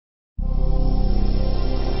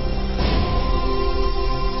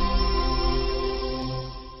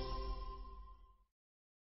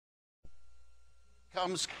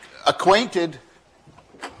becomes acquainted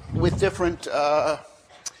with different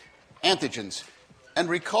antigens. And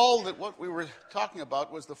recall that what we were talking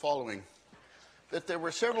about was the following, that there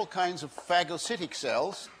were several kinds of phagocytic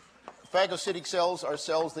cells. Phagocytic cells are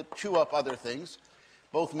cells that chew up other things,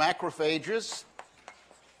 both macrophages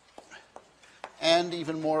and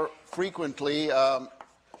even more frequently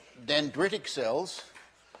dendritic cells,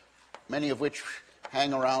 many of which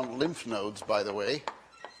hang around lymph nodes, by the way.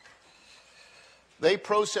 They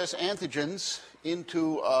process antigens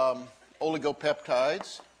into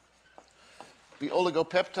oligopeptides. The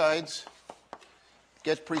oligopeptides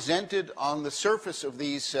get presented on the surface of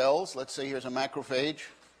these cells. Let's say here's a macrophage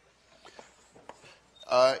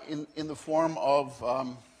in the form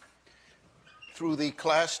of through the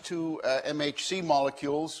class 2 MHC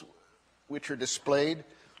molecules, which are displayed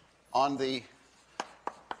on the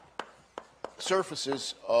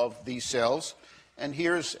surfaces of these cells. And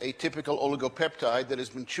here's a typical oligopeptide that has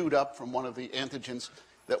been chewed up from one of the antigens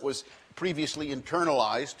that was previously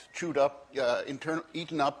internalized, chewed up,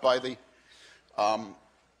 eaten up by the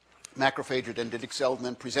macrophage or dendritic cell, and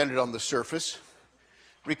then presented on the surface.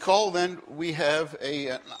 Recall then we have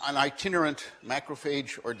an itinerant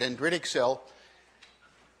macrophage or dendritic cell.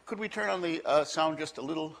 Could we turn on the sound just a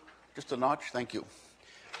little, just a notch? Thank you.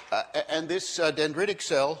 And this dendritic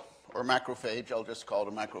cell, or macrophage, I'll just call it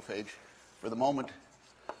a macrophage for the moment,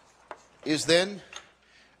 is then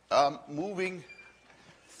moving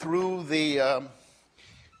through the,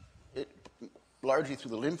 largely through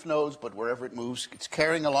the lymph nodes, but wherever it moves, it's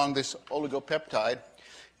carrying along this oligopeptide.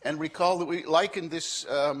 And recall that we liken this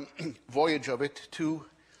voyage of it to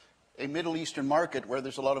a Middle Eastern market where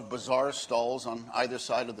there's a lot of bazaar stalls on either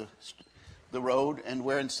side of the road, and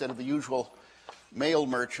where instead of the usual male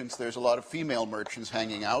merchants, there's a lot of female merchants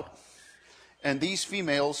hanging out. And these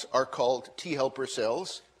females are called T helper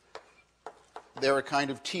cells. They're a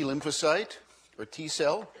kind of T lymphocyte, or T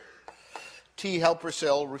cell. T helper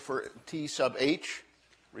cell, T sub H,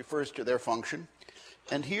 refers to their function.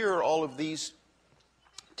 And here are all of these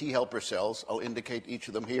T helper cells. I'll indicate each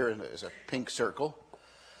of them here as a pink circle.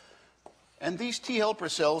 And these T helper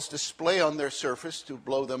cells display on their surface, to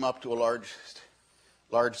blow them up to a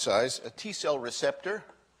large size, a T cell receptor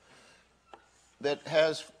that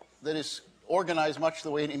is organized much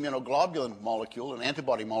the way an immunoglobulin molecule, an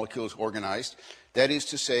antibody molecule, is organized. That is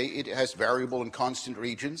to say, it has variable and constant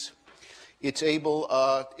regions.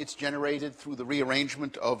 It's generated through the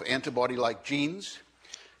rearrangement of antibody-like genes,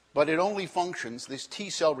 but it only functions, this T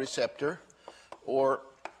cell receptor, or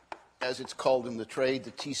as it's called in the trade,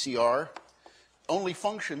 the TCR, only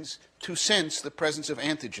functions to sense the presence of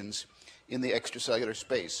antigens in the extracellular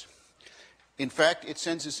space. In fact, it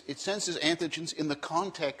senses antigens in the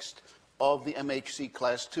context of the MHC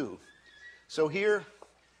class 2. So here's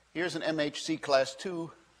an MHC class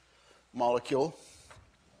 2 molecule.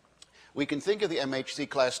 We can think of the MHC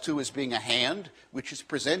class 2 as being a hand, which is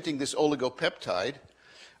presenting this oligopeptide.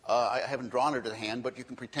 I haven't drawn it as a hand, but you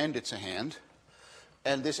can pretend it's a hand.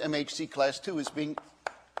 And this MHC class 2 is being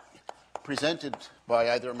presented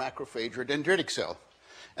by either a macrophage or a dendritic cell.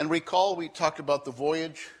 And recall we talked about the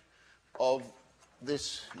voyage of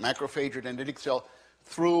this macrophage or dendritic cell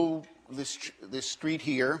through this street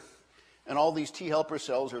here, and all these T helper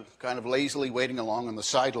cells are kind of lazily waiting along on the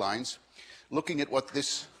sidelines, looking at what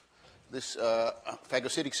this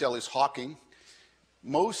phagocytic cell is hawking.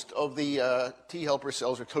 Most of the T helper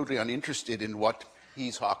cells are totally uninterested in what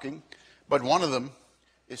he's hawking, but one of them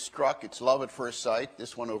is struck, it's love at first sight,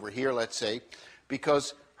 this one over here, let's say,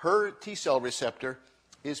 because her T cell receptor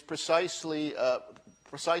is precisely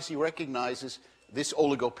recognizes this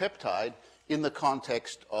oligopeptide in the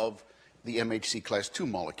context of the MHC class 2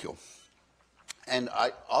 molecule. And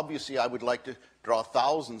obviously I would like to draw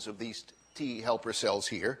thousands of these T helper cells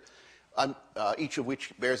here, each of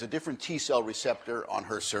which bears a different T cell receptor on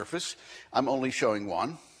her surface. I'm only showing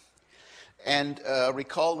one. And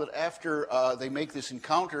recall that after they make this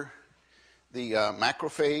encounter, the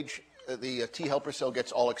macrophage, the T helper cell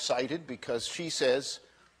gets all excited because she says,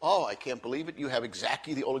 "Oh, I can't believe it, you have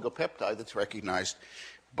exactly the oligopeptide that's recognized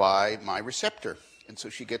by my receptor." And so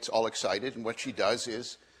she gets all excited, and what she does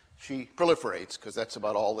is she proliferates, because that's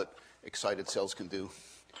about all that excited cells can do.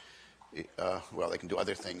 Well, they can do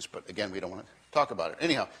other things, but again, we don't want to talk about it.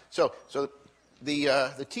 Anyhow, so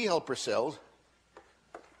the T helper cells,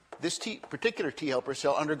 this particular T helper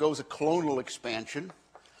cell undergoes a clonal expansion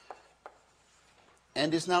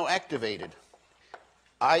and is now activated,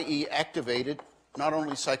 i.e. activated not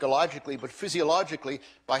only psychologically but physiologically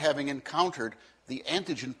by having encountered the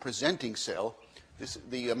antigen-presenting cell.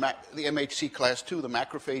 The MHC class 2, the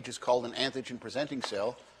macrophage, is called an antigen-presenting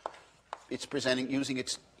cell. it's presenting using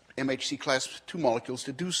its MHC class II molecules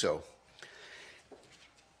to do so.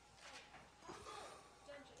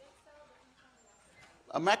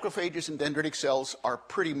 Macrophages and dendritic cells are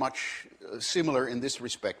pretty much similar in this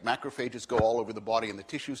respect. Macrophages go all over the body and the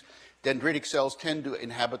tissues. Dendritic cells tend to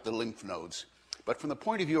inhabit the lymph nodes. But from the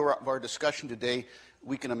point of view of our discussion today,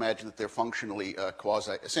 we can imagine that they're functionally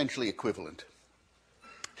essentially equivalent.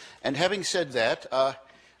 And having said that,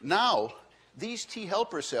 now these T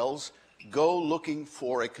helper cells go looking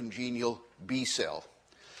for a congenial B cell.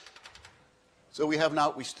 So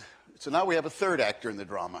now we have a third actor in the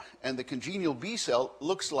drama, and the congenial B cell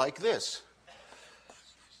looks like this.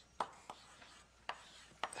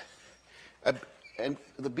 And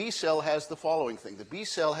the B cell has the following thing. The B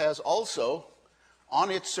cell has also on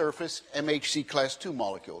its surface MHC class II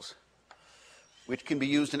molecules, which can be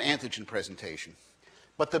used in antigen presentation.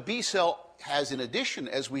 But the B cell has, in addition,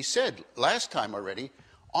 as we said last time already,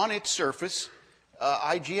 on its surface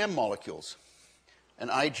IgM molecules. And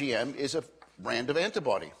IgM is a brand of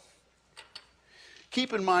antibody.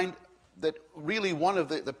 Keep in mind that really one of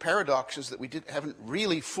the paradoxes that we haven't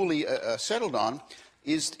really fully settled on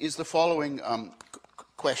is the following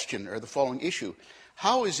question, or the following issue.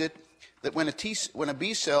 How is it that when a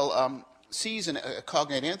B cell sees a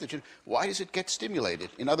cognate antigen, why does it get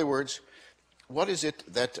stimulated? In other words, what is it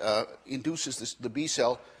that induces the B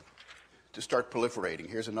cell to start proliferating?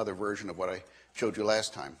 Here's another version of what I showed you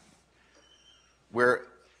last time, where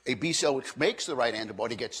a B cell which makes the right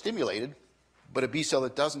antibody gets stimulated, but a B cell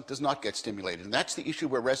that doesn't does not get stimulated. And that's the issue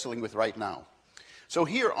we're wrestling with right now. So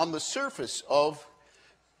here on the surface of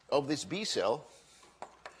this B cell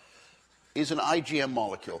is an IgM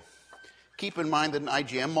molecule. Keep in mind that an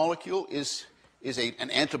IgM molecule is an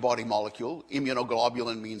antibody molecule.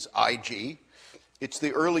 Immunoglobulin means Ig. It's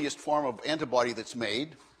the earliest form of antibody that's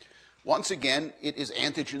made. Once again, it is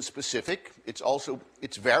antigen specific.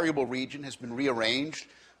 Its variable region has been rearranged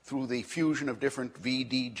through the fusion of different V,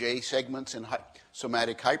 D, J segments and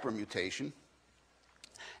somatic hypermutation.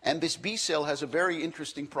 And this B cell has a very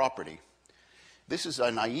interesting property. This is a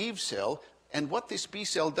naive cell, and what this B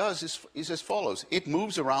cell does is as follows. It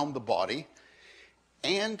moves around the body,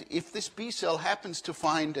 and if this B cell happens to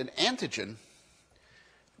find an antigen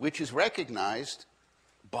which is recognized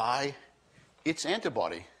by its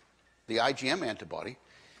antibody, the IgM antibody,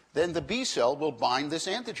 then the B cell will bind this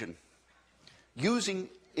antigen using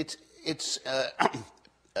its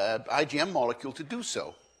IgM molecule to do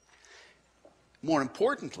so. More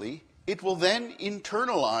importantly, it will then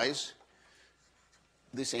internalize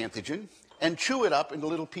this antigen and chew it up into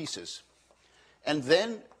little pieces, and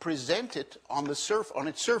then present it on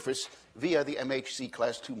its surface via the MHC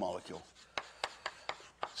class II molecule.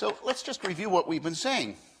 So let's just review what we've been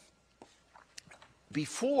saying.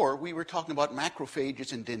 Before, we were talking about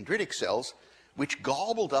macrophages and dendritic cells, which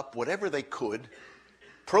gobbled up whatever they could,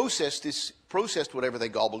 processed whatever they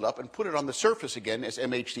gobbled up, and put it on the surface again as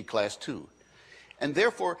MHC class II. And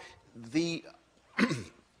therefore, the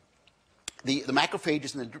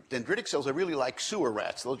macrophages and the dendritic cells are really like sewer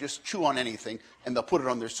rats. They'll just chew on anything, and they'll put it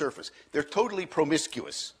on their surface. They're totally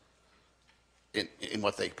promiscuous in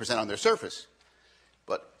what they present on their surface.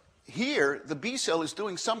 But here, the B cell is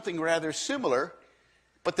doing something rather similar,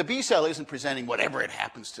 but the B cell isn't presenting whatever it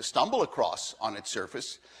happens to stumble across on its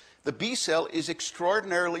surface. The B cell is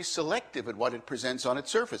extraordinarily selective at what it presents on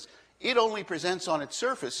its surface. It only presents on its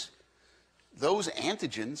surface those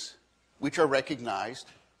antigens which are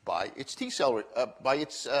recognized by its T cell, by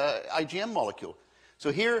its IgM molecule.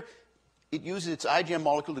 So here, it uses its IgM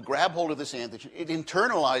molecule to grab hold of this antigen. It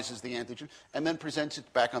internalizes the antigen and then presents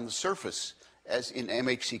it back on the surface as in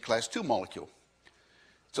MHC class II molecule.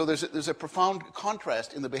 So there's a profound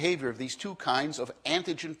contrast in the behavior of these two kinds of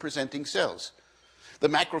antigen-presenting cells. The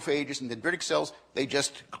macrophages and dendritic cells, they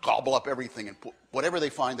just gobble up everything and whatever they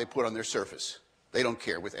find, they put on their surface. They don't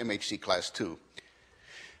care with MHC class II.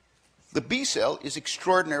 The B cell is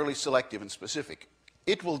extraordinarily selective and specific.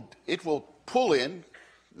 It will pull in,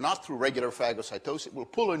 not through regular phagocytosis, it will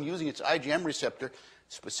pull in using its IgM receptor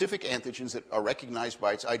specific antigens that are recognized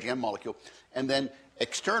by its IgM molecule, and then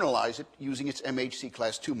externalize it using its MHC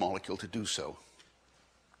class II molecule to do so.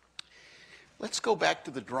 Let's go back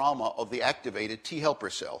to the drama of the activated T helper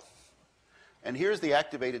cell. And here's the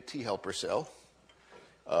activated T helper cell.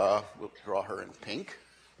 We'll draw her in pink.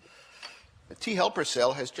 The T helper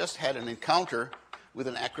cell has just had an encounter with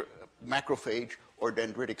an macrophage or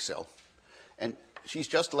dendritic cell. And she's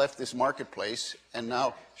just left this marketplace, and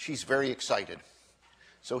now she's very excited.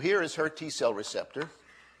 So here is her T cell receptor.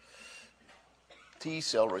 T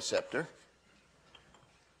cell receptor.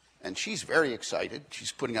 And she's very excited.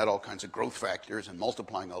 She's putting out all kinds of growth factors and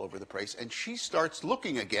multiplying all over the place. And she starts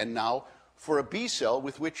looking again now for a B cell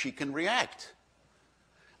with which she can react.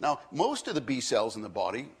 Now, most of the B cells in the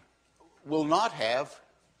body will not have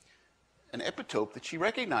an epitope that she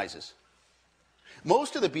recognizes.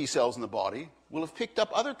 Most of the B cells in the body will have picked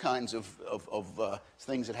up other kinds of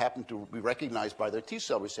things that happen to be recognized by their T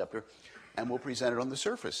cell receptor and will present it on the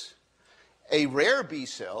surface. A rare B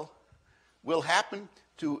cell will happen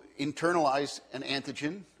to internalize an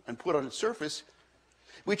antigen and put on its surface,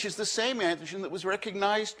 which is the same antigen that was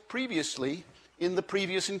recognized previously in the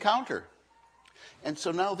previous encounter. And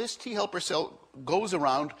so now this T helper cell goes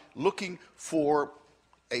around looking for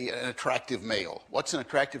an attractive male. What's an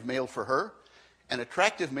attractive male for her? An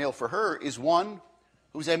attractive male for her is one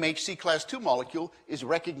whose MHC class II molecule is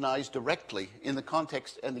recognized directly in the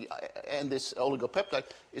context, and this oligopeptide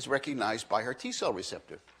is recognized by her T cell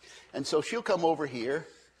receptor. And so she'll come over here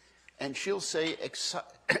and she'll say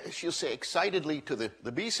excitedly to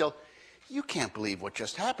the B cell, "You can't believe what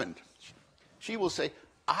just happened." She will say,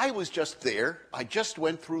 "I was just there. I just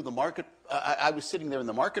went through the market. I was sitting there in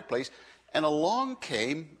the marketplace, and along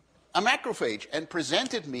came a macrophage and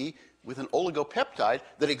presented me with an oligopeptide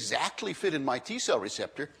that exactly fit in my T cell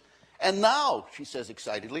receptor. And now," she says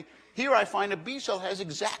excitedly, "here I find a B cell has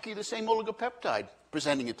exactly the same oligopeptide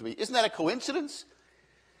presenting it to me. Isn't that a coincidence?"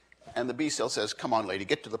 And the B cell says, "Come on, lady,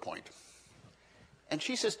 get to the point." And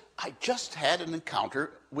she says, "I just had an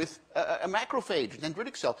encounter with a macrophage, a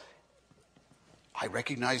dendritic cell. I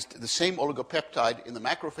recognized the same oligopeptide in the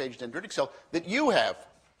macrophage dendritic cell that you have."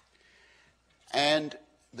 And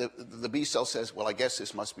the B cell says, "Well, I guess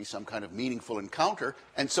this must be some kind of meaningful encounter."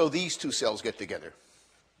 And so these two cells get together.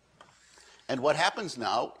 And what happens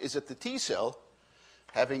now is that the T cell,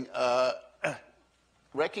 having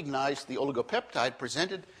recognized the oligopeptide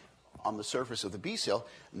presented on the surface of the B cell,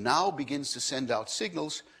 now begins to send out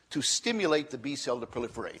signals to stimulate the B cell to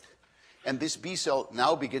proliferate. And this B cell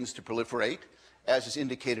now begins to proliferate, as is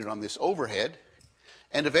indicated on this overhead.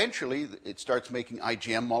 And eventually, it starts making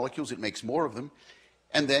IgM molecules. It makes more of them.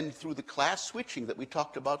 And then through the class switching that we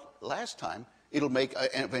talked about last time, it'll make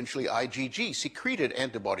eventually IgG, secreted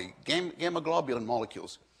antibody, gamma globulin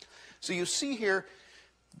molecules. So you see here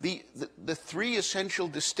the three essential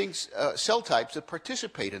distinct cell types that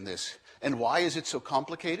participate in this. And why is it so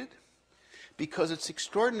complicated? Because it's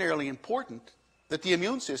extraordinarily important that the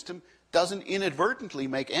immune system doesn't inadvertently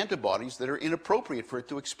make antibodies that are inappropriate for it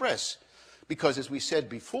to express. Because as we said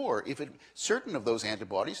before, certain of those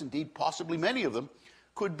antibodies, indeed possibly many of them,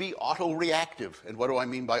 could be autoreactive. And what do I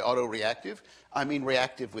mean by autoreactive? I mean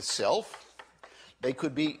reactive with self. They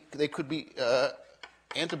could be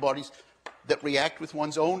antibodies that react with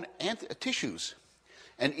one's own tissues.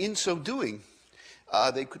 And in so doing,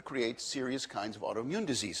 they could create serious kinds of autoimmune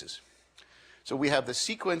diseases. So we have the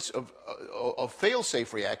sequence of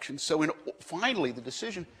fail-safe reactions. So finally, the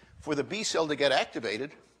decision for the B cell to get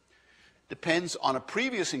activated depends on a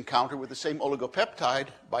previous encounter with the same oligopeptide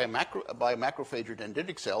by a macrophage or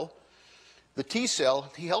dendritic cell, the T cell,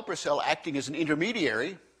 T helper cell acting as an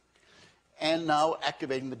intermediary, and now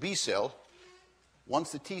activating the B cell.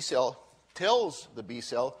 Once the T cell tells the B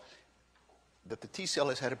cell that the T cell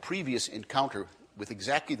has had a previous encounter with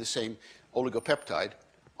exactly the same oligopeptide,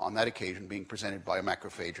 on that occasion being presented by a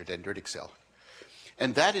macrophage or dendritic cell.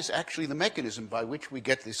 And that is actually the mechanism by which we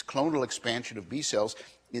get this clonal expansion of B cells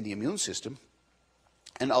in the immune system,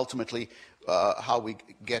 and ultimately how we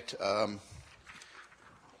get the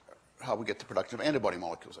production of antibody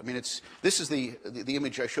molecules. I mean, this is the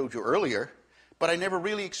image I showed you earlier, but I never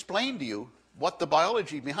really explained to you what the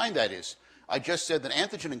biology behind that is. I just said that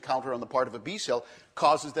antigen encounter on the part of a B cell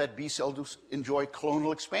causes that B cell to enjoy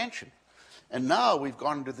clonal expansion. And now we've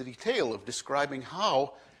gone into the detail of describing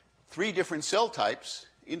how three different cell types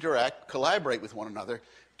interact, collaborate with one another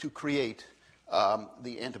to create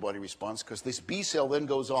the antibody response, because this B cell then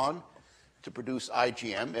goes on to produce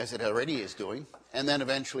IgM, as it already is doing, and then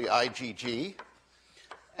eventually IgG,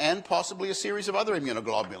 and possibly a series of other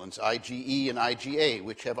immunoglobulins, IgE and IgA,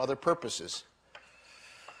 which have other purposes.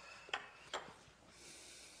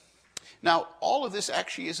 Now, all of this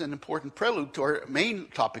actually is an important prelude to our main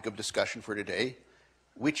topic of discussion for today,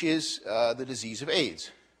 which is the disease of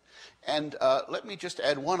AIDS. And let me just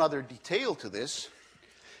add one other detail to this,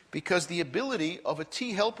 because the ability of a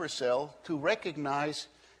T helper cell to recognize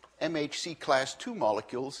MHC class II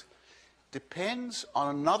molecules depends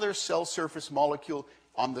on another cell surface molecule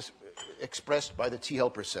expressed by the T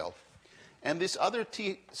helper cell. And this other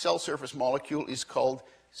T cell surface molecule is called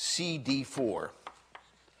CD4.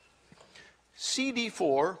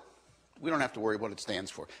 CD4 we don't have to worry what it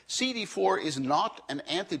stands for. CD4 is not an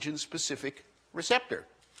antigen-specific receptor.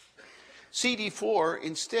 CD4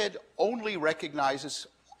 instead only recognizes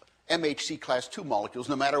MHC class II molecules,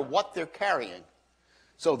 no matter what they're carrying.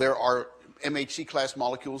 So there are MHC class II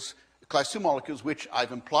molecules, which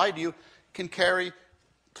I've implied to you, can carry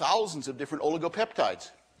thousands of different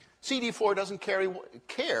oligopeptides. CD4 doesn't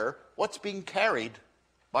care what's being carried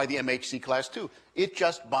by the MHC class II. It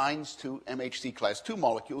just binds to MHC class II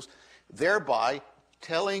molecules, thereby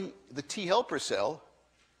telling the T helper cell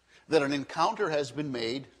that an encounter has been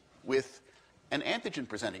made with an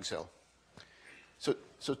antigen-presenting cell. So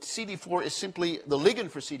CD4 is simply, the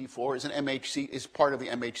ligand for CD4 is an MHC, is part of the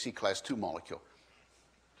MHC class II molecule.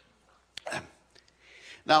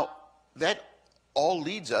 Now, that all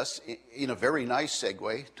leads us in a very nice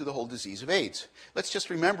segue to the whole disease of AIDS. Let's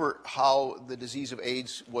just remember how the disease of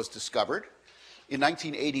AIDS was discovered. In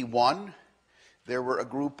 1981, there were a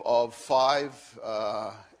group of 5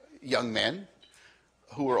 young men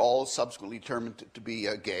who were all subsequently determined to be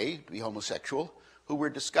gay, to be homosexual, who were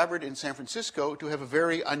discovered in San Francisco to have a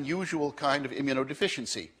very unusual kind of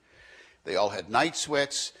immunodeficiency. They all had night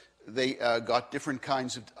sweats. They got different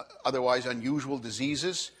kinds of otherwise unusual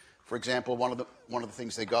diseases. For example, one of the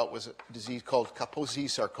things they got was a disease called Kaposi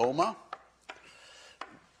sarcoma,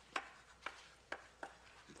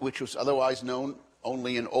 which was otherwise known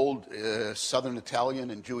only in old Southern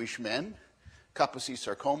Italian and Jewish men. Kaposi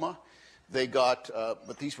sarcoma. They got,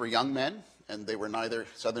 but these were young men, and they were neither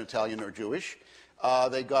Southern Italian nor Jewish.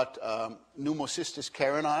 They got pneumocystis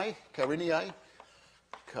carinii,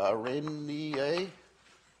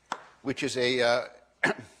 which is a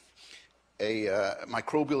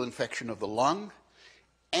microbial infection of the lung,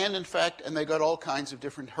 and in fact, they got all kinds of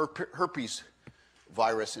different herpes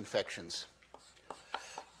virus infections.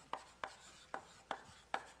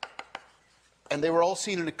 And they were all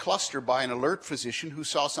seen in a cluster by an alert physician who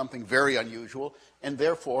saw something very unusual and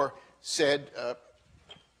therefore said,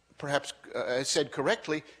 perhaps said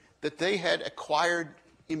correctly, that they had acquired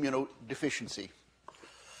immunodeficiency.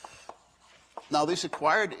 Now, this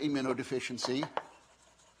acquired immunodeficiency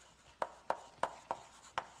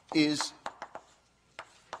is,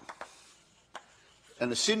 and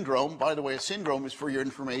a syndrome, by the way, a syndrome is, for your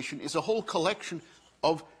information, is a whole collection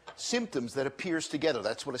of symptoms that appears together.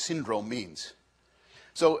 That's what a syndrome means.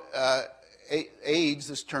 So AIDS,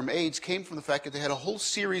 this term AIDS, came from the fact that they had a whole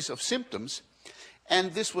series of symptoms,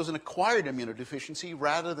 and this was an acquired immunodeficiency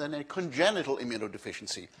rather than a congenital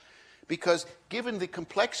immunodeficiency. Because given the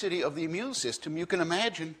complexity of the immune system, you can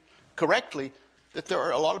imagine correctly that there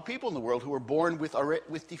are a lot of people in the world who are born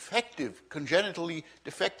with defective, congenitally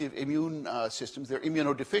defective immune systems. They're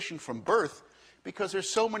immunodeficient from birth because there's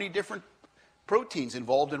so many different proteins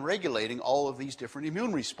involved in regulating all of these different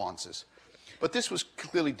immune responses. But this was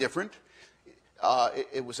clearly different.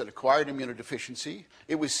 It was an acquired immunodeficiency.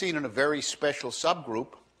 It was seen in a very special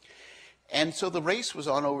subgroup. And so the race was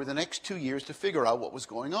on over the next 2 years to figure out what was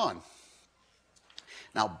going on.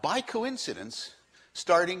 Now, by coincidence,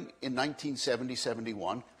 starting in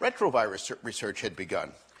 1970-71, retrovirus research had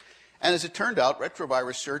begun. And as it turned out, retrovirus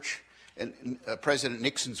research and President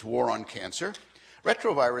Nixon's war on cancer,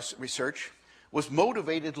 retrovirus research was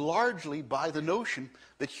motivated largely by the notion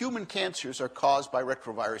that human cancers are caused by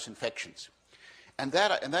retrovirus infections. And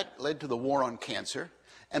that led to the war on cancer.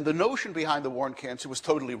 And the notion behind the war on cancer was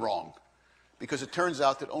totally wrong, because it turns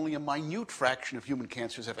out that only a minute fraction of human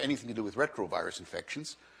cancers have anything to do with retrovirus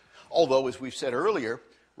infections. Although, as we've said earlier,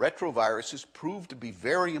 retroviruses proved to be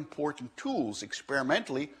very important tools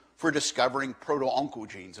experimentally for discovering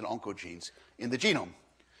proto-oncogenes and oncogenes in the genome.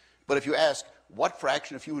 But if you ask what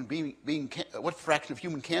fraction of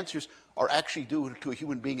human cancers are actually due to a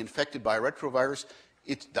human being infected by a retrovirus,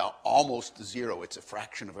 it's almost zero. It's a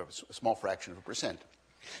small fraction of a percent.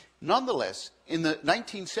 Nonetheless, in the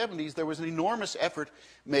 1970s, there was an enormous effort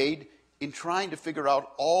made in trying to figure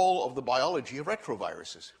out all of the biology of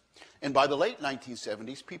retroviruses. And by the late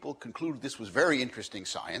 1970s, people concluded this was very interesting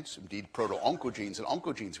science. Indeed, proto-oncogenes and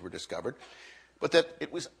oncogenes were discovered, but that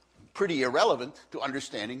it was pretty irrelevant to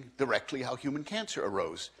understanding directly how human cancer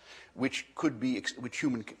arose, which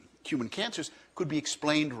human cancers could be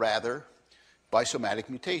explained rather by somatic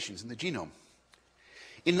mutations in the genome.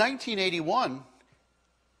 In 1981,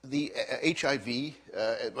 the HIV,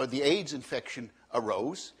 or the AIDS infection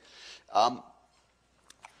arose,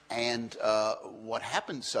 and what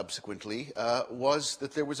happened subsequently was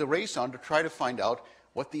that there was a race on to try to find out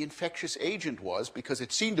what the infectious agent was, because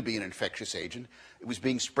it seemed to be an infectious agent. It was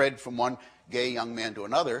being spread from one gay young man to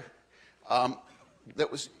another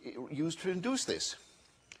that was used to induce this.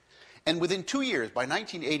 And within 2 years, by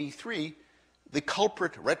 1983, the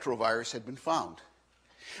culprit retrovirus had been found.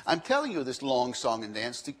 I'm telling you this long song and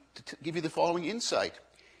dance to give you the following insight.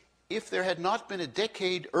 If there had not been a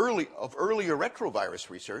decade of earlier retrovirus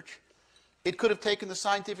research, it could have taken the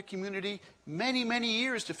scientific community many, many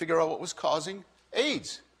years to figure out what was causing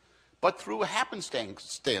AIDS. But through a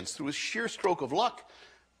happenstance, through a sheer stroke of luck,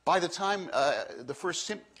 by the time the first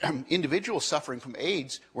individuals suffering from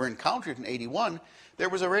AIDS were encountered in '81, there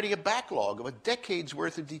was already a backlog of a decade's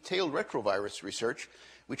worth of detailed retrovirus research,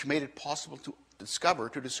 which made it possible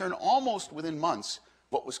to discern almost within months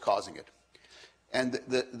what was causing it. And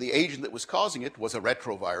the agent that was causing it was a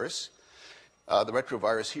retrovirus. The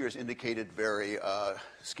retrovirus here is indicated very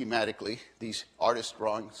schematically. These artist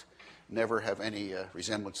drawings never have any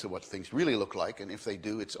resemblance to what things really look like, and if they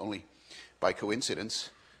do, it's only by coincidence.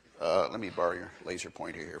 Let me borrow your laser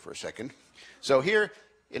pointer here for a second. So here,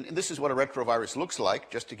 and this is what a retrovirus looks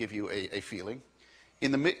like, just to give you a feeling.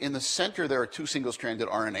 In the center, there are two single-stranded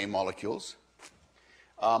RNA molecules.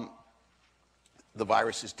 The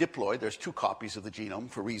virus is diploid. There's two copies of the genome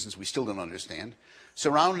for reasons we still don't understand.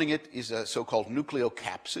 Surrounding it is a so-called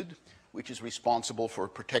nucleocapsid, which is responsible for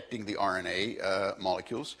protecting the RNA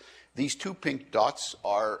molecules. These two pink dots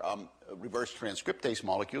are reverse transcriptase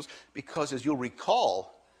molecules because, as you'll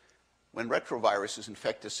recall, when retroviruses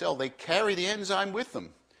infect a cell, they carry the enzyme with them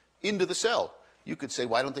into the cell. You could say,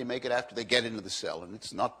 why don't they make it after they get into the cell? And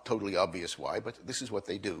it's not totally obvious why, but this is what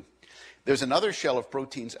they do. There's another shell of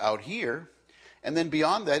proteins out here, and then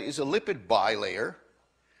beyond that is a lipid bilayer.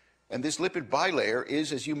 And this lipid bilayer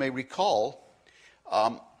is, as you may recall,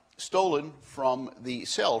 stolen from the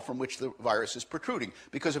cell from which the virus is protruding.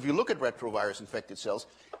 Because if you look at retrovirus-infected cells,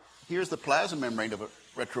 here's the plasma membrane of a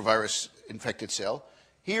retrovirus-infected cell.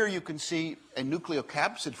 Here you can see a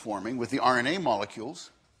nucleocapsid forming with the RNA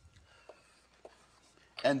molecules.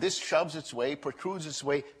 And this shoves its way, protrudes its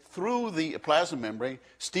way through the plasma membrane,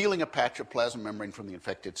 stealing a patch of plasma membrane from the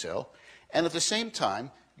infected cell. And at the same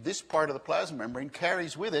time, this part of the plasma membrane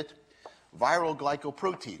carries with it viral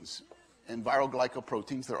glycoproteins. And viral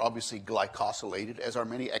glycoproteins, they're obviously glycosylated, as are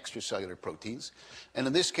many extracellular proteins. And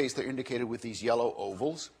in this case, they're indicated with these yellow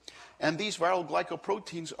ovals. And these viral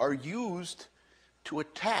glycoproteins are used to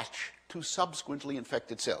attach to subsequently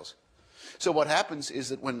infected cells. So what happens is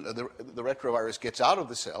that when the retrovirus gets out of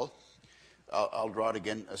the cell, I'll draw it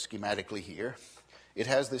again schematically here. It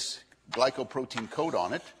has this glycoprotein coat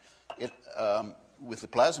on it, with the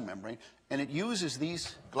plasma membrane, and it uses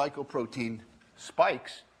these glycoprotein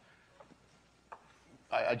spikes,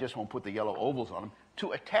 I just won't put the yellow ovals on them,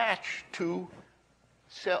 to attach to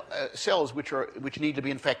cells which need to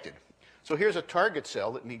be infected. So here's a target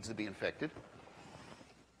cell that needs to be infected.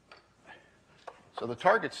 So the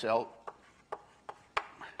target cell,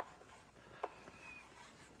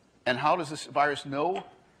 and how does this virus know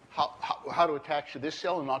how to attach to this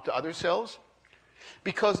cell and not to other cells?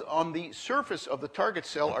 Because on the surface of the target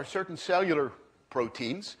cell are certain cellular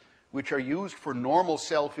proteins which are used for normal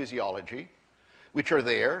cell physiology, which are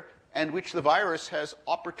there, and which the virus has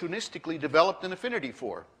opportunistically developed an affinity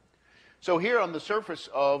for. So here on the surface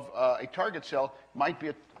of a target cell might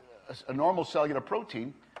be a normal cellular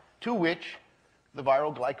protein to which the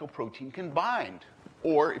viral glycoprotein can bind.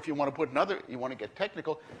 Or if you want to put another, you want to get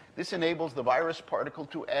technical, this enables the virus particle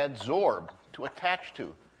to adsorb, to attach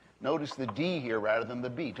to. Notice the D here rather than the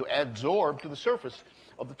B, to adsorb to the surface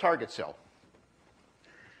of the target cell.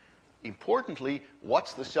 Importantly,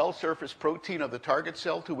 what's the cell surface protein of the target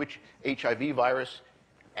cell to which HIV virus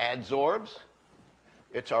adsorbs?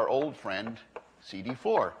 It's our old friend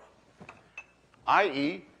CD4,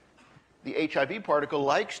 i.e., the HIV particle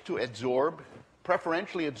likes to adsorb,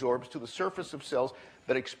 preferentially adsorbs to the surface of cells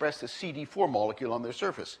that express the CD4 molecule on their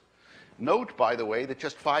surface. Note, by the way, that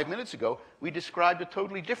just 5 minutes ago, we described a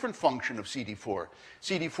totally different function of CD4.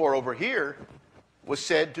 CD4 over here was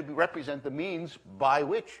said to represent the means by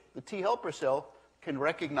which the T helper cell can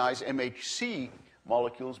recognize MHC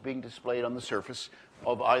molecules being displayed on the surface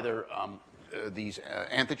of either these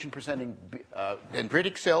antigen-presenting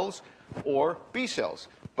dendritic cells or B cells.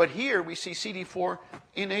 But here we see CD4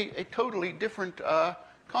 in a totally different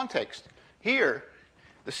context. Here,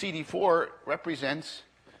 the CD4 represents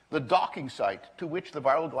the docking site to which the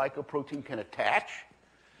viral glycoprotein can attach,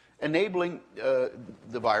 enabling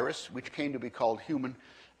the virus, which came to be called human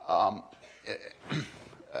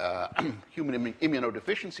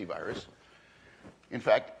immunodeficiency virus. In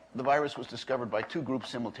fact, the virus was discovered by two groups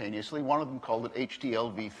simultaneously. One of them called it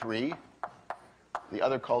HTLV3. The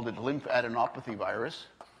other called it lymphadenopathy virus.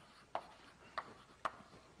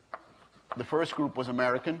 The first group was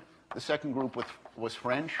American. The second group was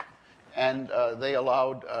French. And they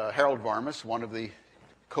allowed Harold Varmus, one of the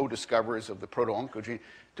co-discoverers of the proto-oncogene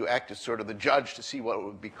to act as sort of the judge to see what it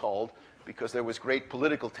would be called, because there was great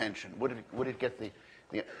political tension. Would it get the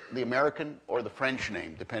American or the French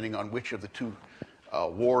name, depending on which of the two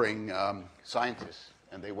warring scientists,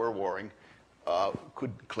 and they were warring,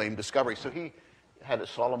 could claim discovery. So he had a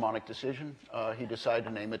Solomonic decision. He decided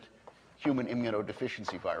to name it human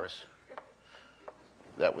immunodeficiency virus.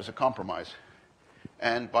 That was a compromise.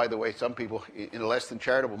 And by the way, some people in a less than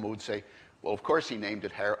charitable mood say, well, of course he named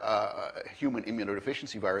it human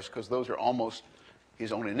immunodeficiency virus, because those are almost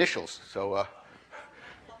his own initials. So,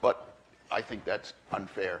 but I think that's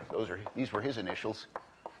unfair. These were his initials.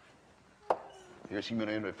 Here's human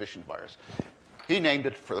immunodeficiency virus. He named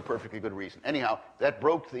it for the perfectly good reason. Anyhow, that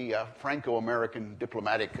broke the Franco-American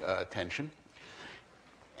diplomatic tension.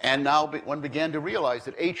 And now one began to realize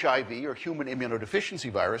that HIV, or human immunodeficiency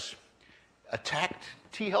virus, attacked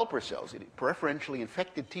T helper cells. It preferentially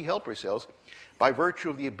infected T helper cells by virtue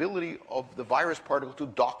of the ability of the virus particle to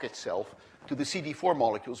dock itself to the CD4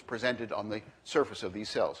 molecules presented on the surface of these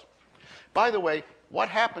cells. By the way, what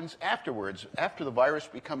happens afterwards, after the virus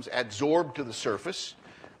becomes adsorbed to the surface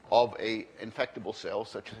of an infectable cell,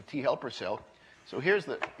 such as a T helper cell? So here's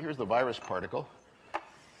the virus particle.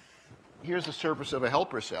 Here's the surface of a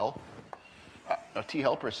helper cell, a T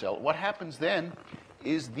helper cell. What happens then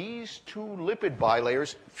is these two lipid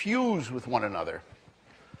bilayers fuse with one another,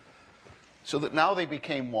 so that now they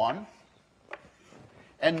became one.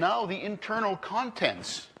 And now the internal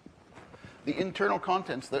contents, the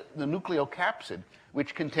nucleocapsid,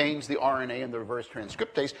 which contains the RNA and the reverse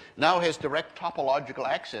transcriptase, now has direct topological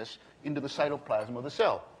access into the cytoplasm of the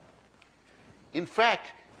cell. In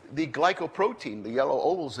fact, the glycoprotein, the yellow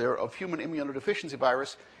ovals there, of human immunodeficiency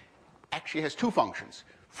virus actually has two functions.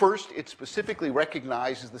 First, it specifically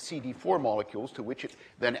recognizes the CD4 molecules to which it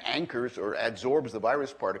then anchors or adsorbs the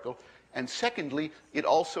virus particle. And secondly, it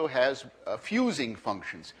also has fusing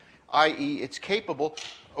functions, i.e. it's capable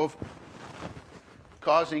of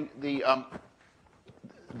causing the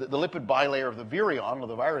lipid bilayer of the virion, of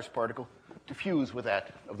the virus particle, to fuse with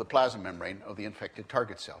that of the plasma membrane of the infected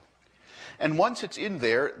target cell. And once it's in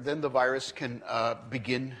there, then the virus can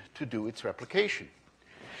begin to do its replication.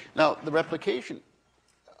 Now, the replication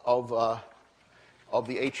of the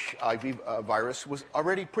HIV virus was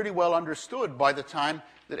already pretty well understood by the time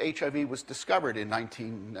that HIV was discovered in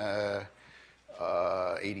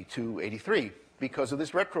 1982, 83, because of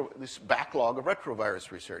this backlog of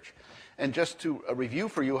retrovirus research. And just to review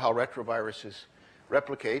for you how retroviruses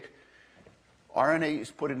replicate, RNA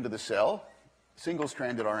is put into the cell,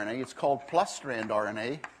 single-stranded RNA. It's called plus-strand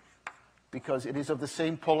RNA because it is of the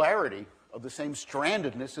same polarity, of the same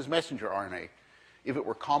strandedness as messenger RNA. If it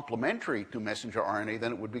were complementary to messenger RNA,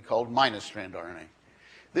 then it would be called minus-strand RNA.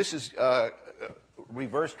 This is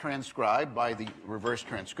reverse transcribed by the reverse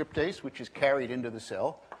transcriptase, which is carried into the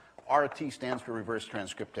cell. RT stands for reverse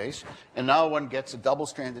transcriptase. And now one gets a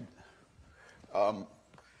double-stranded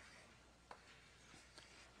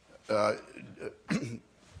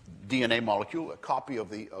DNA molecule, a copy of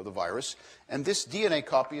the virus. And this DNA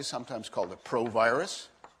copy is sometimes called a provirus.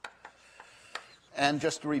 And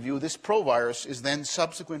just to review, this provirus is then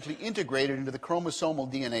subsequently integrated into the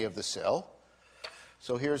chromosomal DNA of the cell.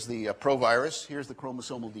 So here's the provirus, here's the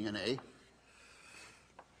chromosomal DNA.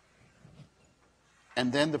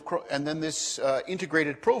 And then this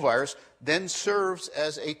integrated provirus then serves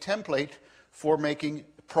as a template for making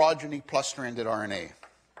progeny plus-stranded RNA.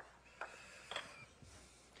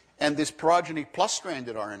 And this progeny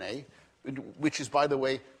plus-stranded RNA, which is, by the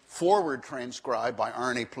way, forward transcribed by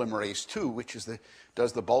RNA polymerase II, which is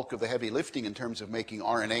does the bulk of the heavy lifting in terms of making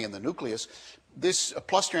RNA in the nucleus. This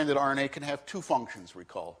plus-stranded RNA can have two functions,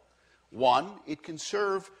 recall. One, it can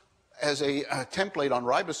serve as a template on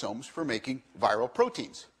ribosomes for making viral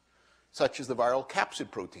proteins, such as the viral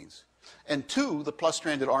capsid proteins. And two, the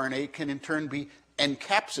plus-stranded RNA can in turn be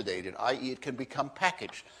encapsidated, i.e. it can become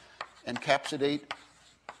packaged. Encapsidate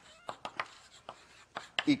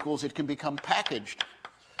equals it can become packaged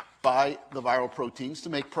by the viral proteins to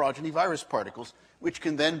make progeny virus particles, which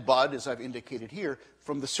can then bud, as I've indicated here,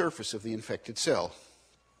 from the surface of the infected cell.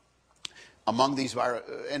 Among these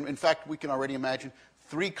and in fact, we can already imagine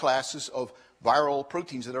three classes of viral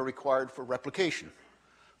proteins that are required for replication.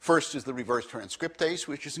 First is the reverse transcriptase,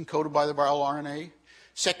 which is encoded by the viral RNA.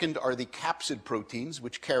 Second are the capsid proteins,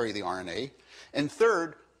 which carry the RNA. And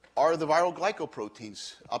third are the viral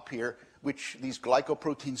glycoproteins up here, which these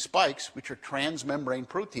glycoprotein spikes, which are transmembrane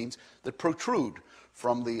proteins that protrude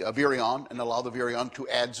from the virion and allow the virion to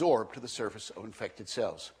adsorb to the surface of infected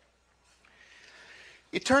cells.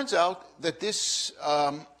 It turns out that this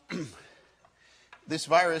this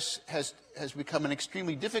virus has become an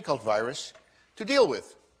extremely difficult virus to deal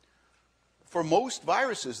with. For most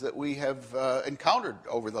viruses that we have encountered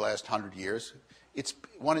over the last 100 years,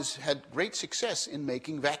 one has had great success in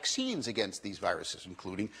making vaccines against these viruses,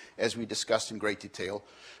 including, as we discussed in great detail,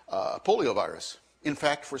 poliovirus. In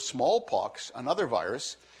fact, for smallpox, another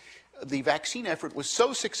virus, the vaccine effort was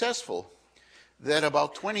so successful that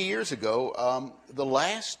about 20 years ago, the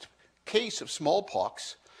last case of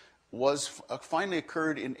smallpox was finally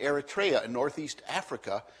occurred in Eritrea in northeast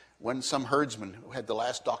Africa, when some herdsmen had the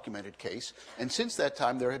last documented case. And since that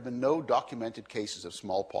time, there have been no documented cases of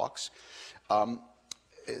smallpox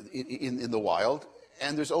in the wild.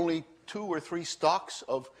 And there's only 2 or 3 stocks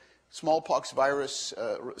of smallpox virus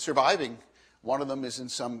surviving. One of them is in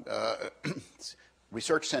some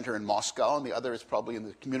research center in Moscow, and the other is probably in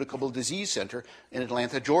the Communicable Disease Center in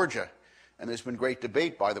Atlanta, Georgia. And there's been great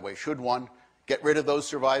debate, by the way. Should one get rid of those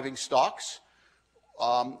surviving stocks,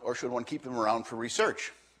 or should one keep them around for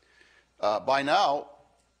research? By now,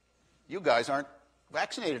 you guys aren't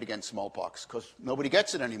vaccinated against smallpox because nobody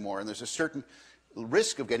gets it anymore, and there's a certain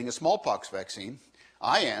risk of getting a smallpox vaccine.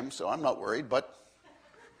 I am, so I'm not worried, but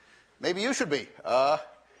maybe you should be,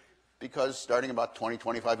 because starting about 20,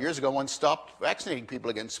 25 years ago, one stopped vaccinating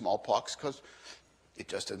people against smallpox because it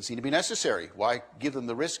just doesn't seem to be necessary. Why give them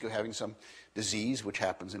the risk of having some disease, which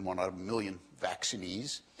happens in 1 out of a million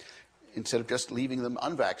vaccinees, instead of just leaving them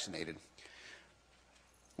unvaccinated?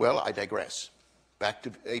 Well, I digress. Back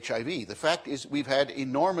to HIV. The fact is we've had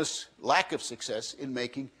enormous lack of success in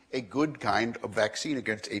making a good kind of vaccine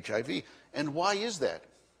against HIV. And why is that?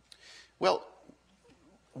 Well,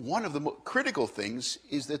 one of the critical things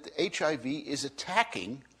is that the HIV is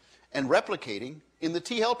attacking and replicating in the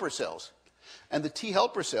T helper cells. And the T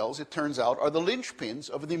helper cells, it turns out, are the linchpins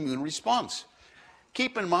of the immune response.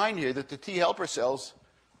 Keep in mind here that the T helper cells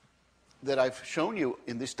that I've shown you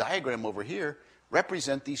in this diagram over here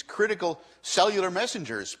represent these critical cellular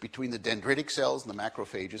messengers between the dendritic cells and the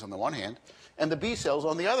macrophages on the one hand, and the B cells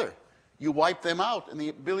on the other. You wipe them out, and the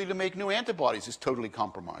ability to make new antibodies is totally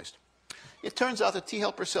compromised. It turns out that T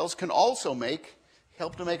helper cells can also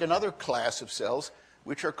help to make another class of cells,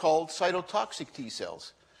 which are called cytotoxic T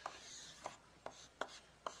cells.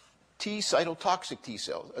 Cytotoxic T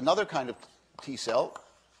cells, another kind of T cell,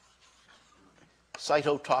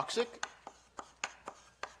 cytotoxic.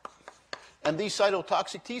 And these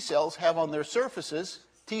cytotoxic T cells have on their surfaces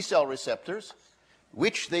T cell receptors,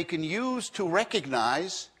 which they can use to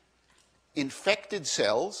recognize infected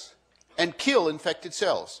cells and kill infected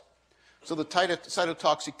cells. So the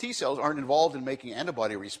cytotoxic T cells aren't involved in making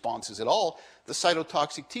antibody responses at all. The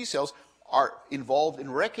cytotoxic T cells are involved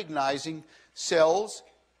in recognizing cells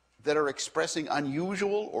that are expressing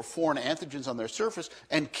unusual or foreign antigens on their surface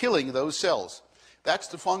and killing those cells. That's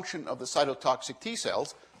the function of the cytotoxic T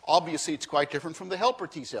cells. Obviously, it's quite different from the helper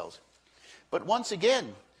T cells. But once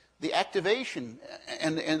again, the activation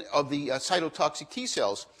of the cytotoxic T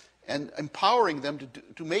cells and empowering them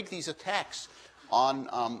to make these attacks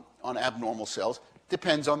on abnormal cells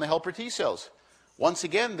depends on the helper T cells. Once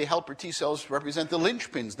again, the helper T cells represent the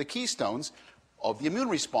linchpins, the keystones of the immune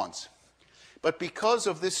response. But because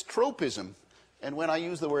of this tropism, and when I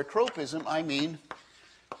use the word tropism, I mean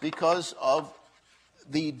because of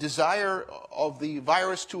the desire of the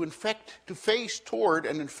virus to face toward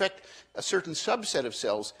and infect a certain subset of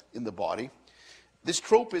cells in the body, this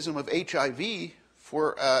tropism of HIV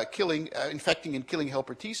for infecting and killing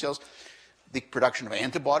helper T cells, the production of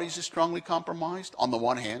antibodies is strongly compromised on the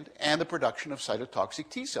one hand, and the production of cytotoxic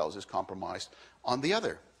T cells is compromised on the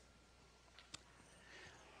other.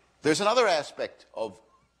 There's another aspect of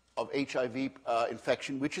HIV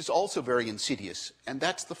infection which is also very insidious, and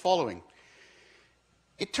that's the following.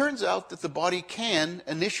 It turns out that the body can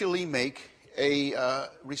initially make a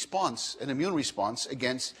response, an immune response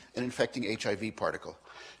against an infecting HIV particle.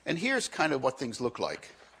 And here's kind of what things look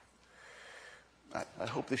like. I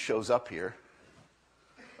hope this shows up here.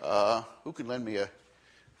 Who can lend me a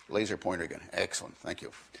laser pointer again? Excellent, thank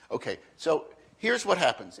you. Okay, so here's what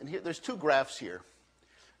happens. And there's 2 graphs here.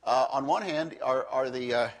 On one hand are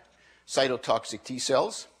the cytotoxic T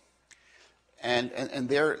cells, and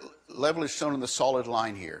their level is shown in the solid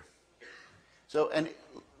line here. So, and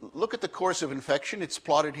look at the course of infection. It's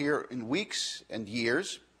plotted here in weeks and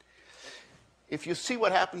years. If you see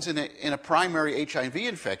what happens in a primary HIV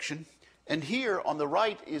infection, and here on the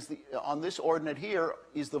right is on this ordinate here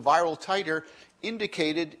is the viral titer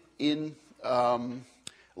indicated in log,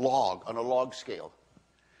 on a log scale.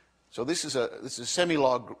 So this is a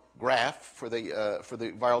semi-log graph for the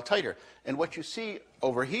viral titer. And what you see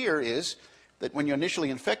over here is that when you're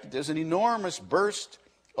initially infected, there's an enormous burst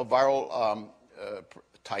of viral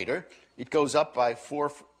titer. It goes up by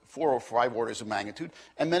 4 or 5 orders of magnitude,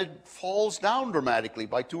 and then it falls down dramatically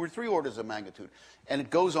by 2 or 3 orders of magnitude. And it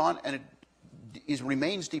goes on, and it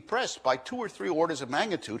remains depressed by 2 or 3 orders of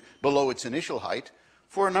magnitude below its initial height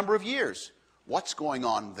for a number of years. What's going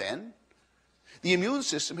on then? The immune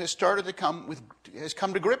system has started to come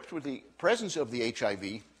to grips with the presence of the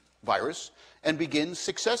HIV virus and begins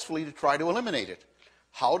successfully to try to eliminate it.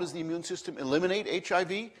 How does the immune system eliminate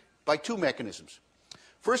HIV? By 2 mechanisms.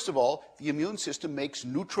 First of all, the immune system makes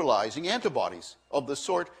neutralizing antibodies of the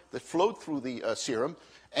sort that float through the serum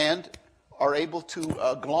and are able to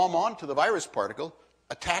glom onto the virus particle,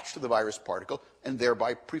 attach to the virus particle, and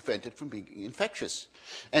thereby prevent it from being infectious.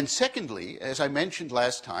 And secondly, as I mentioned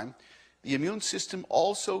last time, the immune system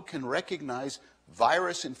also can recognize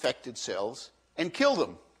virus-infected cells and kill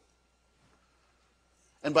them.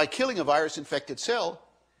 And by killing a virus-infected cell,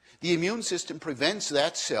 the immune system prevents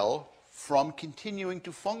that cell from continuing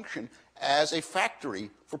to function as a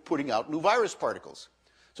factory for putting out new virus particles.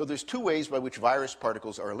 So there's 2 ways by which virus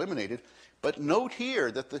particles are eliminated, but note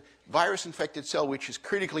here that the virus-infected cell, which is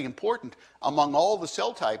critically important among all the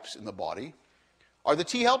cell types in the body, are the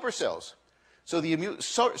T helper cells. So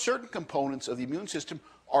certain components of the immune system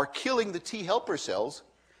are killing the T helper cells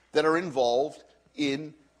that are involved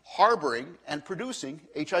in harboring and producing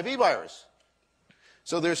HIV virus.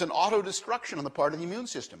 So there's an auto-destruction on the part of the immune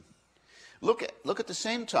system. Look at the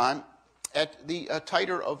same time at the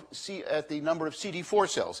titer of at the number of CD4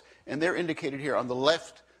 cells, and they're indicated here on the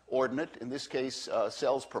left ordinate, in this case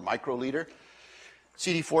cells per microliter.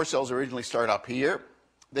 CD4 cells originally start up here.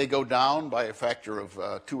 They go down by a factor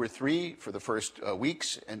of 2 or 3 for the first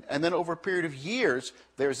weeks, and then over a period of years,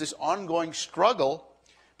 there's this ongoing struggle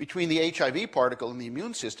between the HIV particle and the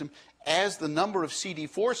immune system as the number of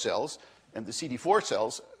CD4 cells, and the CD4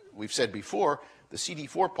 cells, we've said before, the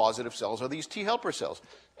CD4 positive cells are these T helper cells.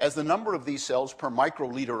 As the number of these cells per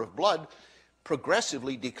microliter of blood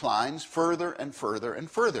progressively declines further and further and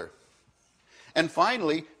further. And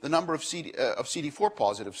finally, the number of CD4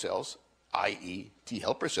 positive cells, i.e. T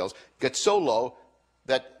helper cells, gets so low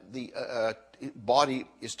that the body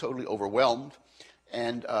is totally overwhelmed,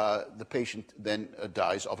 and the patient then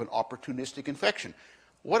dies of an opportunistic infection.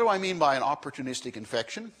 What do I mean by an opportunistic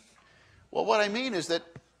infection? Well, what I mean is that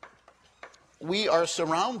we are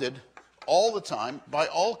surrounded all the time by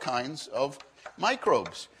all kinds of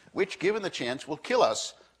microbes, which, given the chance, will kill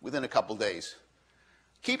us within a couple days.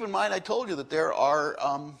 Keep in mind, I told you that there are,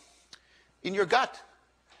 in your gut,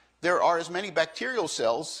 there are as many bacterial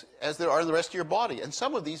cells as there are in the rest of your body, and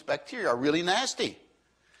some of these bacteria are really nasty.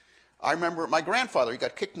 I remember my grandfather, he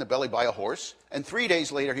got kicked in the belly by a horse, and 3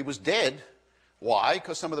 days later he was dead. Why?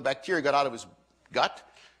 Because some of the bacteria got out of his gut,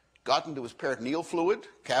 got into his peritoneal fluid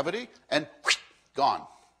cavity, and whoosh, gone.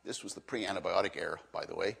 This was the pre-antibiotic era, by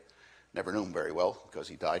the way. Never knew him very well because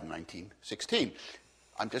he died in 1916.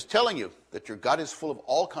 I'm just telling you that your gut is full of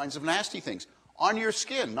all kinds of nasty things. On your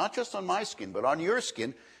skin, not just on my skin, but on your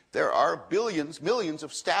skin, there are billions, millions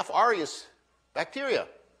of Staph aureus bacteria.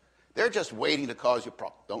 They're just waiting to cause you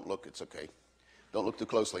problems. Don't look, it's okay. Don't look too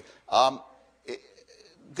closely.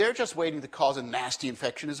 They're just waiting to cause a nasty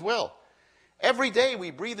infection as well. Every day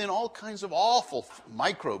we breathe in all kinds of awful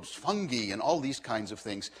microbes, fungi, and all these kinds of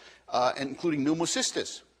things, including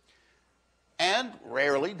pneumocystis. And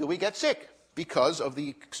rarely do we get sick because of the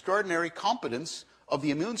extraordinary competence of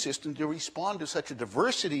the immune system to respond to such a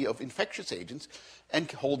diversity of infectious agents and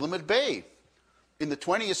hold them at bay. In the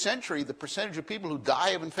 20th century, the percentage of people who die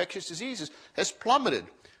of infectious diseases has plummeted,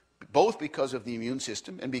 both because of the immune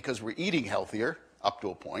system and because we're eating healthier up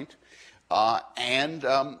to a point, and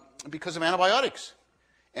because of antibiotics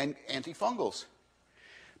and antifungals.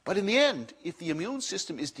 But in the end, if the immune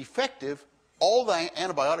system is defective, all the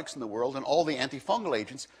antibiotics in the world and all the antifungal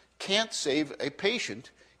agents can't save a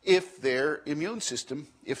patient if their immune system,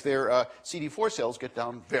 if their CD4 cells get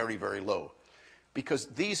down very, very low. Because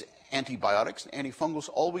these antibiotics and antifungals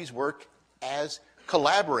always work as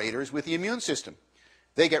collaborators with the immune system.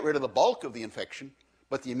 They get rid of the bulk of the infection,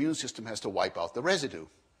 but the immune system has to wipe out the residue.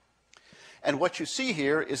 And what you see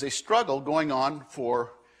here is a struggle going on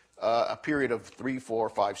for a period of 3, 4,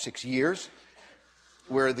 5, 6 years,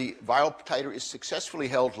 where the viral titer is successfully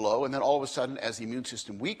held low, and then all of a sudden, as the immune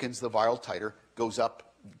system weakens, the viral titer goes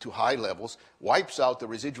up to high levels, wipes out the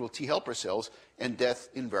residual T helper cells, and death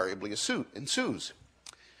invariably ensues.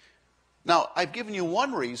 Now, I've given you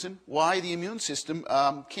one reason why the immune system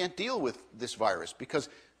can't deal with this virus, because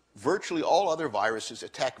virtually all other viruses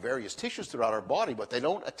attack various tissues throughout our body, but they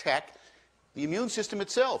don't attack the immune system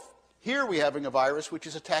itself. Here we're having a virus which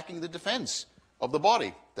is attacking the defense of the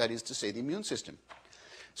body, that is to say, the immune system.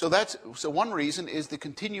 So one reason is the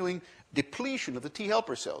continuing depletion of the T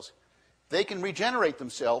helper cells. They can regenerate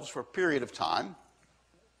themselves for a period of time,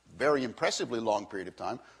 very impressively long period of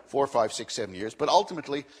time, 4, 5, 6, 7 years, but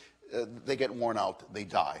ultimately they get worn out, they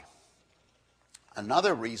die.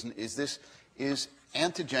 Another reason is this is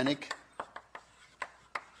antigenic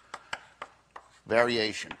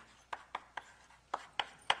variation.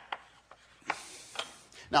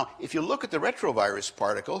 Now, if you look at the retrovirus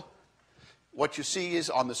particle, what you see is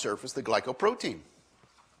on the surface the glycoprotein.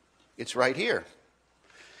 It's right here.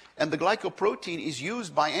 And the glycoprotein is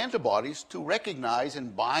used by antibodies to recognize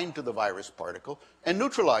and bind to the virus particle and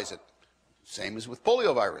neutralize it. Same as with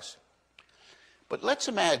poliovirus. But let's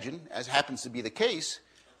imagine, as happens to be the case,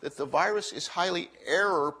 that the virus is highly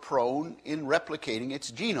error-prone in replicating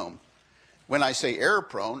its genome. When I say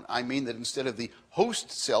error-prone, I mean that instead of the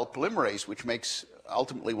host cell polymerase, which makes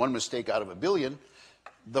ultimately one mistake out of a billion,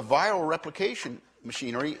 the viral replication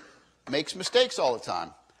machinery makes mistakes all the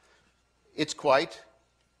time. It's quite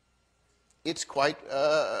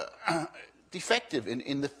defective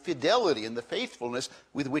in the fidelity and the faithfulness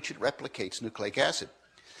with which it replicates nucleic acid.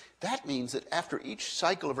 That means that after each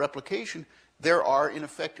cycle of replication, there are, in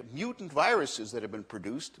effect, mutant viruses that have been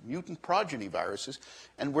produced, mutant progeny viruses,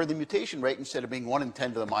 and where the mutation rate, instead of being 1 in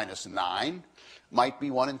 10 to the minus 9, might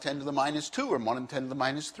be 1 in 10 to the minus 2 or 1 in 10 to the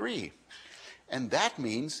minus 3. And that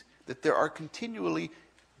means that there are continually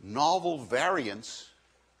novel variants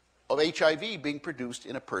of HIV being produced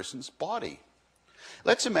in a person's body.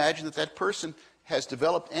 Let's imagine that that person has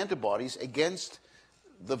developed antibodies against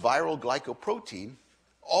the viral glycoprotein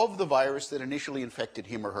of the virus that initially infected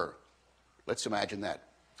him or her. Let's imagine that.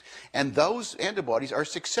 And those antibodies are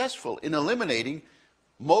successful in eliminating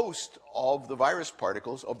most of the virus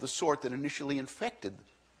particles of the sort that initially infected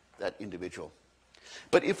that individual.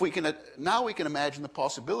 But if we can, now we can imagine the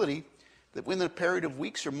possibility that within a period of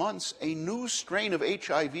weeks or months, a new strain of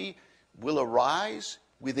HIV will arise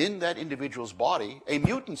within that individual's body, a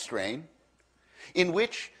mutant strain, in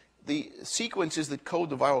which the sequences that code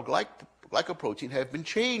the viral glycoprotein have been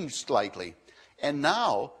changed slightly. And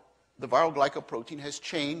now the viral glycoprotein has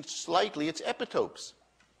changed slightly its epitopes.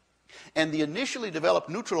 And the initially developed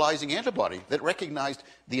neutralizing antibody that recognized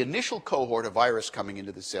the initial cohort of virus coming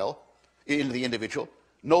into the cell, into the individual,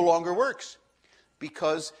 no longer works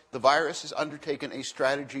because the virus has undertaken a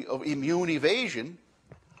strategy of immune evasion,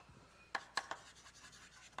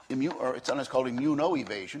 or it's sometimes called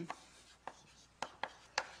immunoevasion,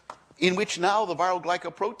 in which now the viral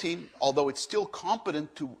glycoprotein, although it's still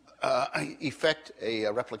competent to effect a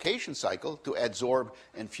replication cycle, to adsorb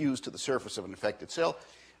and fuse to the surface of an infected cell,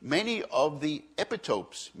 many of the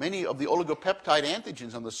epitopes, many of the oligopeptide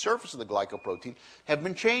antigens on the surface of the glycoprotein have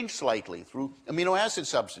been changed slightly through amino acid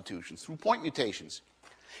substitutions, through point mutations.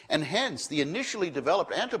 And hence, the initially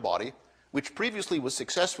developed antibody, which previously was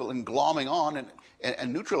successful in glomming on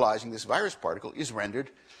and neutralizing this virus particle, is rendered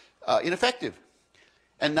ineffective.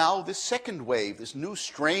 And now this second wave, this new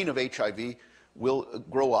strain of HIV, will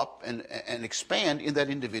grow up and expand in that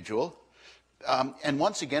individual and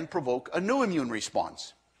once again provoke a new immune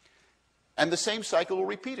response. And the same cycle will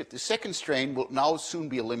repeat it. The second strain will now soon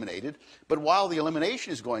be eliminated, but while the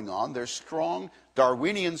elimination is going on, there's strong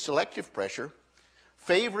Darwinian selective pressure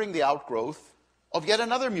favoring the outgrowth of yet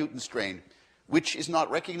another mutant strain, which is not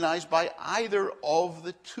recognized by either of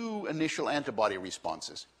the two initial antibody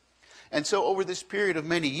responses. And so over this period of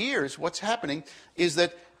many years, what's happening is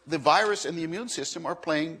that the virus and the immune system are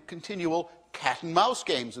playing continual cat and mouse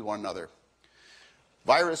games with one another.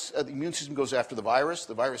 The immune system goes after the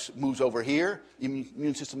virus moves over here, the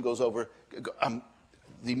immune system goes over, the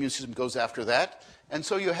immune system goes after that, and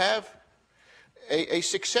so you have a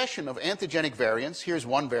succession of antigenic variants. Here's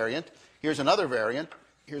one variant, here's another variant,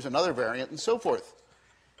 and so forth.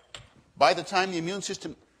 By the time the immune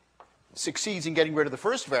system succeeds in getting rid of the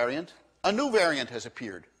first variant, a new variant has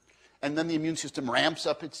appeared. And then the immune system ramps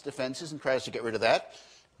up its defenses and tries to get rid of that.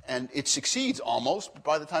 And it succeeds almost, but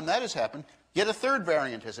by the time that has happened, yet a third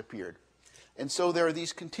variant has appeared. And so there are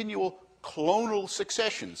these continual clonal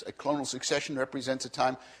successions. A clonal succession represents a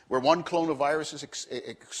time where one clone of viruses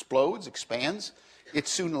explodes, expands. It's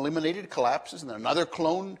soon eliminated, collapses, and then another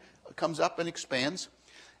clone comes up and expands.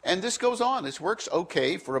 And this goes on. This works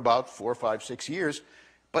okay for about 4, 5, 6 years.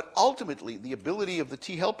 But ultimately, the ability of the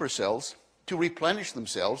T helper cells to replenish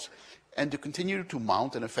themselves and to continue to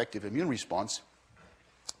mount an effective immune response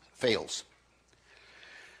fails.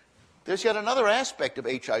 There's yet another aspect of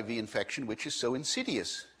HIV infection which is so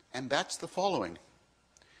insidious, and that's the following.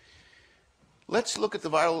 Let's look at the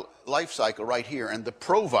viral life cycle right here, and the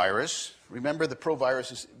provirus. Remember, the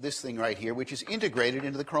provirus is this thing right here, which is integrated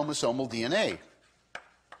into the chromosomal DNA.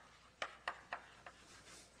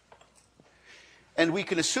 And we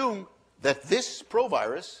can assume that this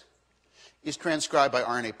provirus is transcribed by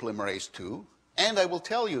RNA polymerase II, and I will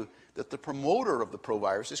tell you that the promoter of the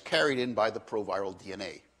provirus is carried in by the proviral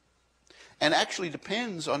DNA, and actually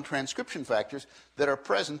depends on transcription factors that are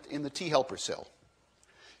present in the T helper cell.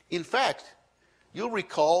 In fact, you'll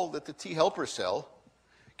recall that the T helper cell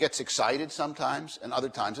gets excited sometimes, and other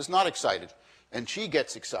times it's not excited. And she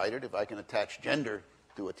gets excited, if I can attach gender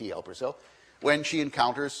to a T helper cell, when she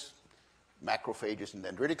encounters macrophages and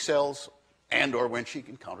dendritic cells, and or when she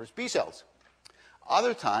encounters B cells.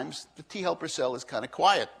 Other times, the T helper cell is kind of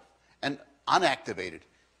quiet and unactivated.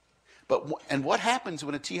 And what happens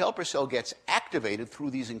when a T helper cell gets activated through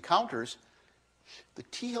these encounters? The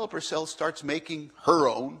T helper cell starts making her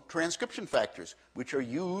own transcription factors, which are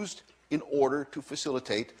used in order to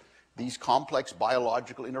facilitate these complex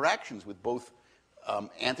biological interactions with both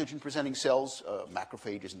antigen-presenting cells,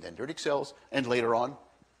 macrophages and dendritic cells, and later on,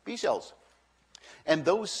 B cells. And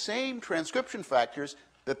those same transcription factors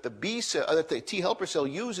that the T helper cell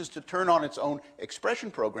uses to turn on its own expression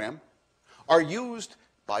program are used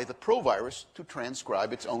by the provirus to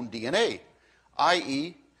transcribe its own DNA,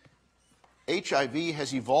 i.e., HIV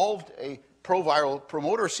has evolved a proviral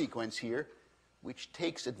promoter sequence here which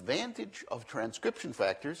takes advantage of transcription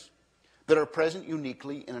factors that are present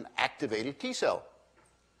uniquely in an activated T cell.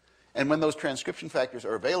 And when those transcription factors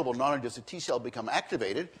are available, not only does the T cell become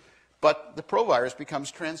activated, but the provirus becomes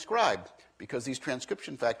transcribed, because these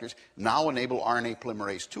transcription factors now enable RNA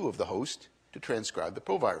polymerase II of the host to transcribe the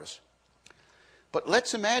provirus. But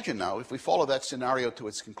let's imagine now, if we follow that scenario to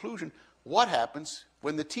its conclusion, what happens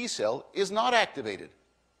when the T cell is not activated?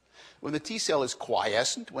 When the T cell is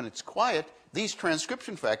quiescent, when it's quiet, these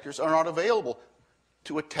transcription factors are not available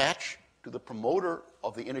to attach to the promoter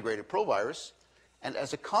of the integrated provirus, and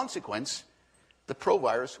as a consequence, the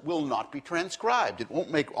provirus will not be transcribed. It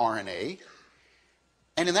won't make RNA.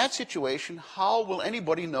 And in that situation, how will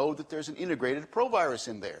anybody know that there's an integrated provirus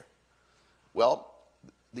in there? Well,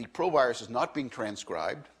 the provirus is not being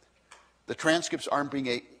transcribed. The transcripts aren't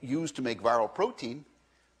being used to make viral protein.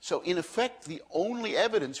 So in effect, the only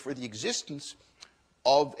evidence for the existence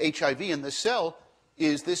of HIV in the cell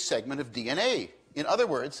is this segment of DNA. In other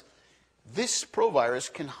words, this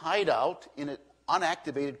provirus can hide out in an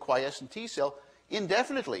unactivated quiescent T cell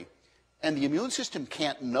indefinitely. And the immune system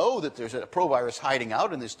can't know that there's a provirus hiding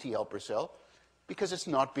out in this T helper cell because it's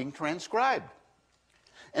not being transcribed.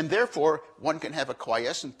 And therefore, one can have a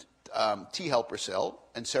quiescent T helper cell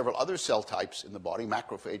and several other cell types in the body,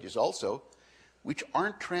 macrophages also, which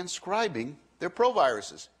aren't transcribing their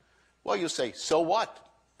proviruses. Well, you'll say, so what?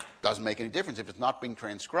 Doesn't make any difference. If it's not being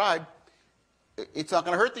transcribed, it's not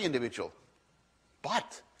going to hurt the individual.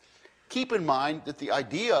 But keep in mind that the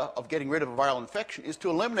idea of getting rid of a viral infection is to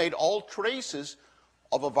eliminate all traces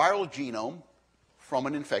of a viral genome from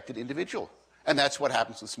an infected individual. And that's what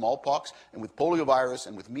happens with smallpox and with poliovirus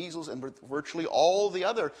and with measles and with virtually all the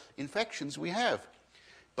other infections we have.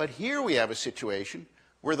 But here we have a situation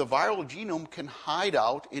where the viral genome can hide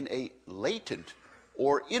out in a latent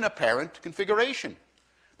or inapparent configuration.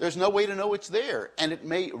 There's no way to know it's there, and it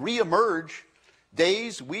may reemerge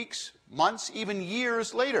days, weeks, months, even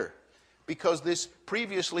years later, because this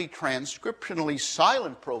previously transcriptionally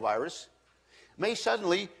silent provirus may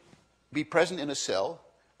suddenly be present in a cell,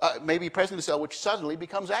 which suddenly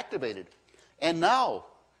becomes activated. And now,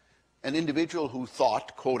 an individual who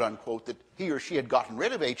thought, quote unquote, that he or she had gotten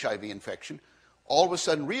rid of HIV infection, all of a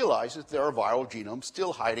sudden realizes there are viral genomes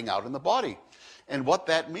still hiding out in the body. And what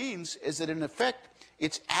that means is that, in effect,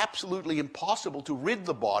 it's absolutely impossible to rid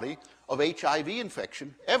the body of HIV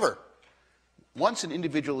infection ever. Once an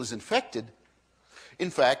individual is infected, in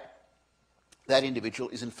fact, that individual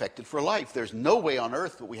is infected for life. There's no way on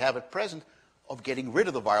earth that we have at present of getting rid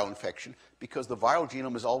of the viral infection, because the viral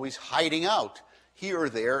genome is always hiding out here or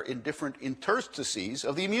there in different interstices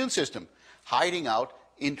of the immune system, hiding out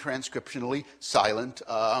in transcriptionally silent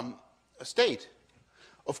state.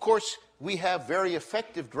 Of course, we have very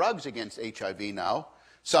effective drugs against HIV now.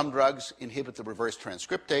 Some drugs inhibit the reverse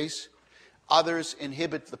transcriptase. Others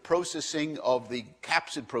inhibit the processing of the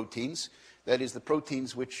capsid proteins, that is, the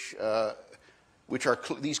proteins which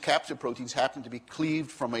these capsid proteins happen to be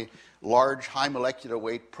cleaved from a large, high molecular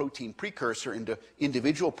weight protein precursor into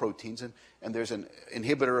individual proteins, and there's an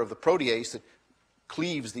inhibitor of the protease that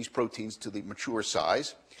cleaves these proteins to the mature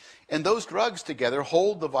size. And those drugs together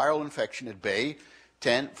hold the viral infection at bay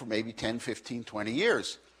for maybe 10, 15, 20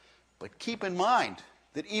 years. But keep in mind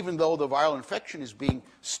that even though the viral infection is being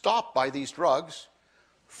stopped by these drugs,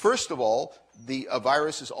 first of all, the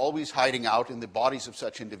virus is always hiding out in the bodies of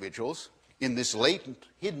such individuals in this latent,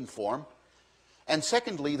 hidden form. And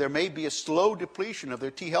secondly, there may be a slow depletion of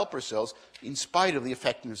their T helper cells in spite of the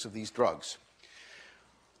effectiveness of these drugs.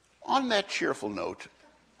 On that cheerful note,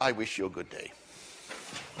 I wish you a good day.